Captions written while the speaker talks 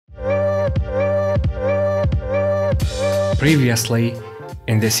Previously,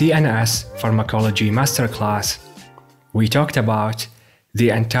 in the CNS Pharmacology Masterclass, we talked about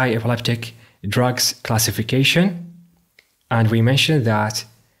the anti-epileptic drugs classification, and we mentioned that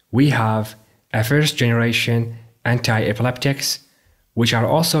we have a first-generation anti-epileptics, which are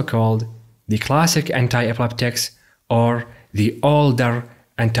also called the classic anti-epileptics or the older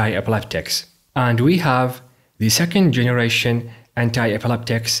anti-epileptics. And we have the second-generation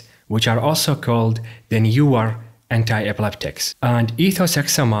anti-epileptics, which are also called the newer anti-epileptics. And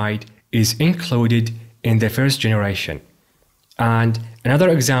ethosuximide is included in the first generation. And another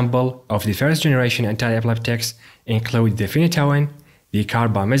example of the first generation anti-epileptics include the phenytoin, the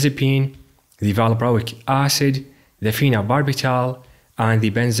carbamazepine, the valproic acid, the phenobarbital, and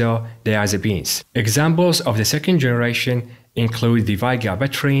the benzodiazepines. Examples of the second generation include the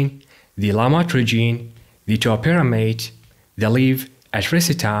vigabatrin, the lamotrigine, the topiramate, the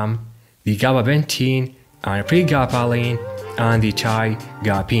levetiracetam, the gabapentin, and pregabalin, and the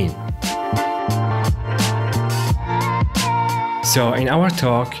tizapine. So in our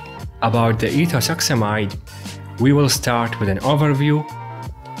talk about the ethosuximide, we will start with an overview.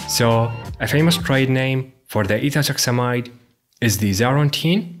 So a famous trade name for the ethosuximide is the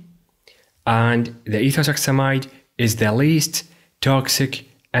Zarontin, and the ethosuximide is the least toxic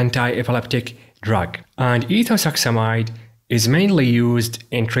anti-epileptic drug. And ethosuximide is mainly used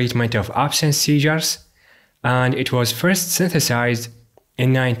in treatment of absence seizures, and it was first synthesized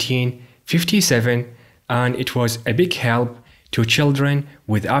in 1957, and it was a big help to children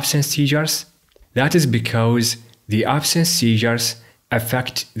with absence seizures. That is because the absence seizures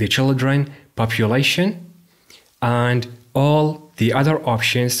affect the children population, and all the other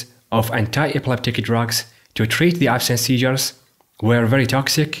options of anti-epileptic drugs to treat the absence seizures were very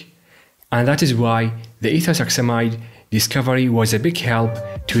toxic, and that is why the ethosuximide discovery was a big help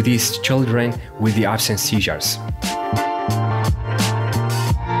to these children with the absence seizures.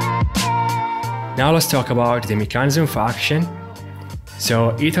 Now let's talk about the mechanism of action.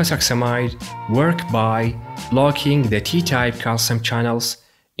 So ethosuximide works by blocking the T-type calcium channels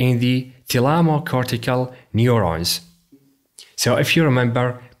in the thalamocortical neurons. So if you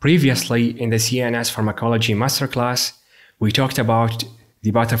remember, previously in the CNS Pharmacology Masterclass, we talked about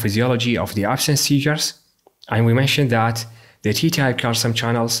the pathophysiology of the absence seizures, and we mentioned that the T-type calcium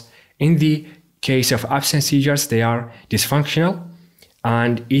channels, in the case of absence seizures, they are dysfunctional,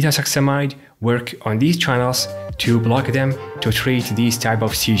 and ethosuximide work on these channels to block them to treat these type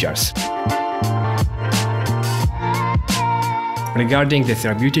of seizures. Regarding the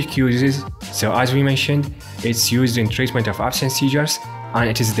therapeutic uses, so as we mentioned, it's used in treatment of absence seizures, and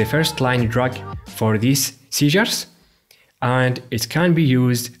it is the first-line drug for these seizures, and it can be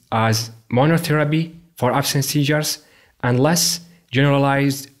used as monotherapy for absence seizures unless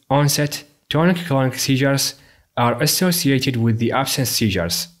generalized onset tonic-clonic seizures are associated with the absence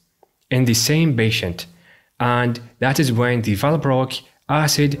seizures in the same patient, and that is when the valproic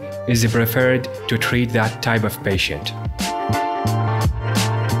acid is preferred to treat that type of patient.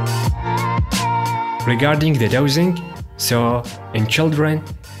 Regarding the dosing, so in children,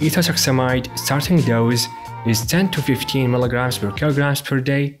 ethosuximide starting dose is 10 to 15 milligrams per kilograms per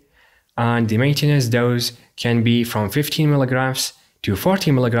day, and the maintenance dose can be from 15 milligrams to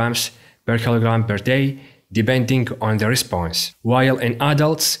 40 milligrams per kilogram per day, depending on the response. While in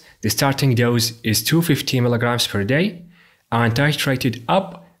adults, the starting dose is 250 milligrams per day and titrated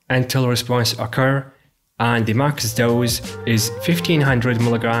up until response occurs, and the max dose is 1500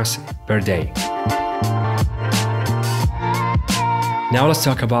 milligrams per day. Now let's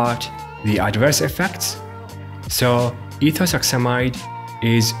talk about the adverse effects. So ethosuximide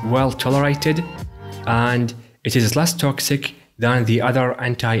is well tolerated, and it is less toxic than the other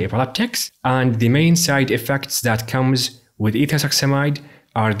anti-epileptics, and the main side effects that comes with ethosuximide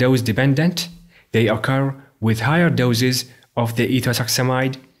are dose dependent. They occur with higher doses of the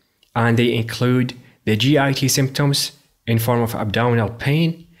ethosuximide, and they include the GIT symptoms in form of abdominal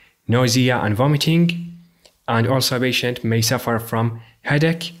pain, nausea and vomiting, and also a patient may suffer from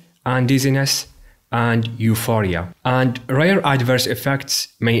headache and dizziness and euphoria. And rare adverse effects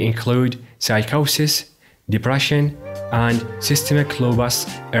may include psychosis, depression, and systemic lupus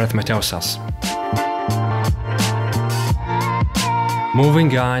erythematosus.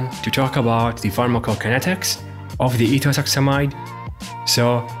 Moving on to talk about the pharmacokinetics of the ethosuximide.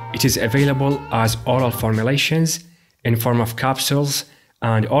 So it is available as oral formulations in form of capsules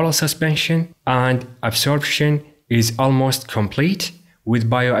and oral suspension, and absorption is almost complete with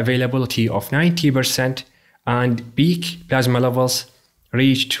bioavailability of 90% and peak plasma levels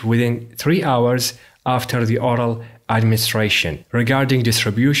reached within 3 hours after the oral administration. Regarding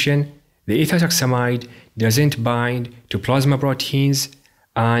distribution, the ethosuximide doesn't bind to plasma proteins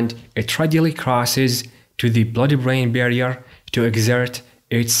and it readily crosses to the blood-brain barrier to exert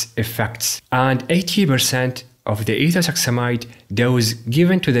its effects. And 80% of the ethosuximide dose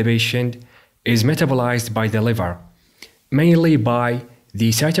given to the patient is metabolized by the liver, mainly by the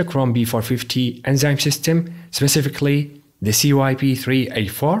cytochrome B450 enzyme system, specifically the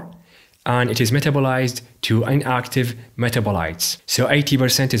CYP3A4, and it is metabolized to inactive metabolites. So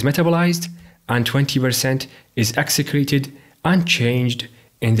 80% is metabolized and 20% is excreted unchanged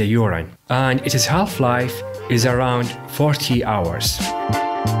in the urine. And its half-life is around 40 hours.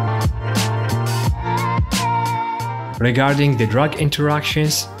 Regarding the drug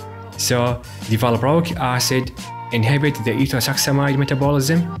interactions, so the valproic acid inhibit the ethosuximide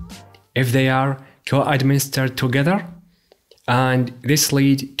metabolism if they are co-administered together, and this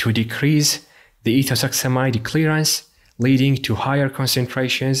leads to decrease the ethosuximide clearance, leading to higher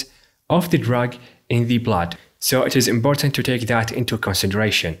concentrations of the drug in the blood. So it is important to take that into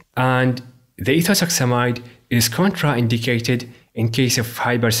consideration. And the ethosuximide is contraindicated in case of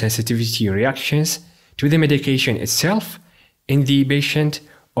hypersensitivity reactions to the medication itself in the patient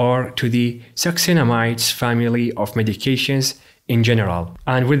or to the succinamides family of medications in general.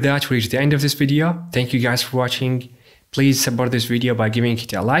 And with that, we reach the end of this video. Thank you guys for watching. Please support this video by giving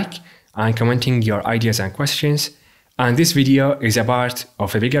it a like and commenting your ideas and questions. And this video is a part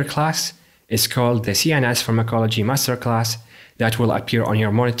of a bigger class. It's called the CNS Pharmacology Masterclass that will appear on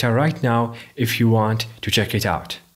your monitor right now if you want to check it out.